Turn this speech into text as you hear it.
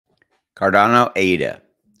Cardano ADA,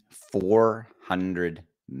 $400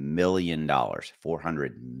 million.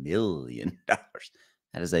 $400 million.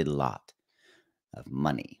 That is a lot of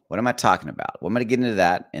money. What am I talking about? Well, I'm going to get into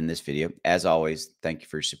that in this video. As always, thank you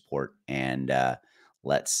for your support, and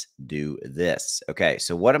let's do this. Okay,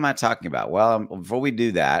 so what am I talking about? Well, before we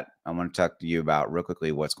do that, I want to talk to you about real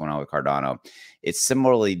quickly what's going on with Cardano. It's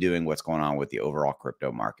similarly doing what's going on with the overall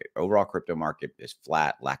crypto market. Overall crypto market is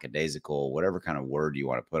flat, lackadaisical, whatever kind of word you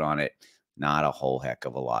want to put on it. Not a whole heck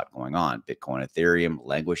of a lot going on. Bitcoin, Ethereum,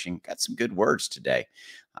 languishing. Got some good words today.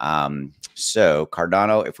 So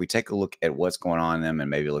Cardano, if we take a look at what's going on in them and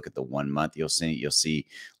maybe look at the 1 month, you'll see,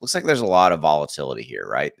 looks like there's a lot of volatility here,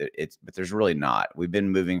 right? But there's really not. We've been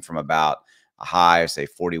moving from about a high of say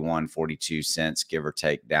 41, 42 cents, give or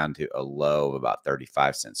take, down to a low of about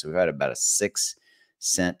 35 cents. So we've had about a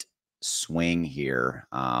 6-cent swing here.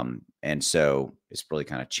 And so it's really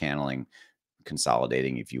kind of channeling,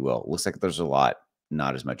 consolidating, if you will. It looks like there's a lot,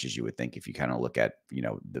 not as much as you would think if you kind of look at,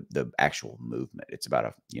 the actual movement. It's about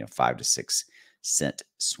a, 5 to 6 cent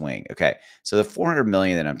swing. Okay. So the 400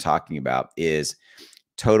 million that I'm talking about is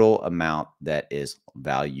total amount that is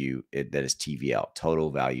value, that is TVL,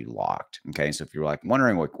 total value locked. Okay. So if you're like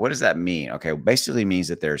wondering, what does that mean? Okay. Well, basically means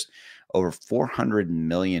that there's over $400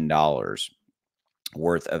 million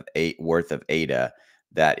worth of ADA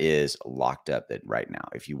that is locked up right now,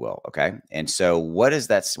 if you will. Okay. And so what does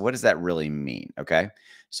that really mean? Okay.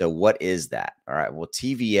 So what is that? All right. Well,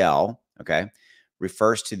 TVL, okay,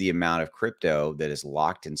 refers to the amount of crypto that is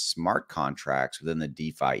locked in smart contracts within the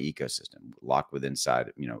DeFi ecosystem, locked within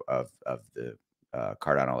inside, of the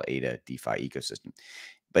Cardano ADA DeFi ecosystem.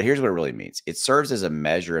 But here's what it really means. It serves as a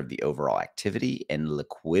measure of the overall activity and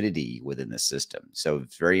liquidity within the system. So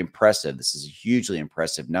it's very impressive. This is a hugely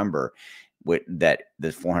impressive number, with that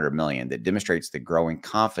the 400 million, that demonstrates the growing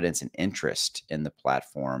confidence and interest in the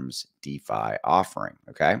platform's DeFi offering.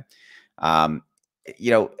 Okay.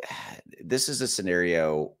 This is a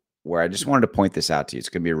scenario where I just wanted to point this out to you. It's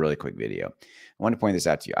going to be a really quick video. I want to point this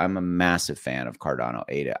out to you. I'm a massive fan of Cardano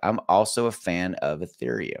ADA. I'm also a fan of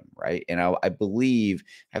Ethereum, right? And I believe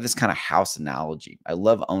I have this kind of house analogy. I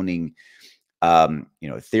love owning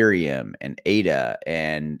Ethereum and ADA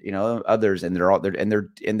and, others, and they're all there, and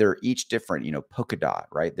they're each different, Polkadot,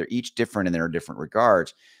 right? They're each different in their different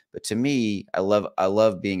regards. But to me, I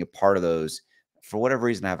love being a part of those. For whatever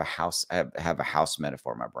reason, I have a house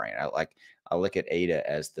metaphor in my brain. I look at ADA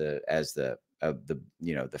as the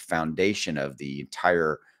foundation of the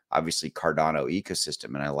entire, obviously, Cardano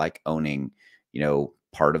ecosystem. And I like owning,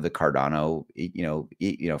 part of the Cardano,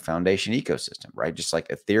 foundation ecosystem, right? Just like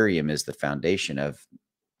Ethereum is the foundation of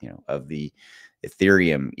the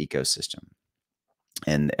Ethereum ecosystem,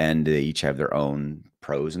 and they each have their own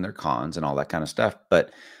pros and their cons and all that kind of stuff.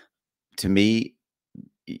 But to me,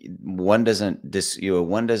 one doesn't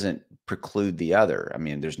preclude the other. I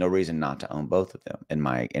mean, there's no reason not to own both of them, in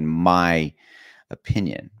my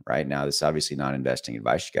opinion. Right now, this is obviously not investing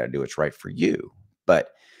advice. You got to do what's right for you, but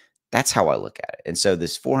that's how I look at it. And so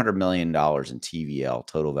this $400 million in TVL,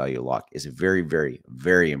 total value lock, is very, very,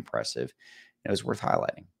 very impressive. It was worth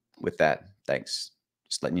highlighting. With that, thanks.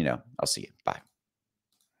 Just letting you know. I'll see you. Bye.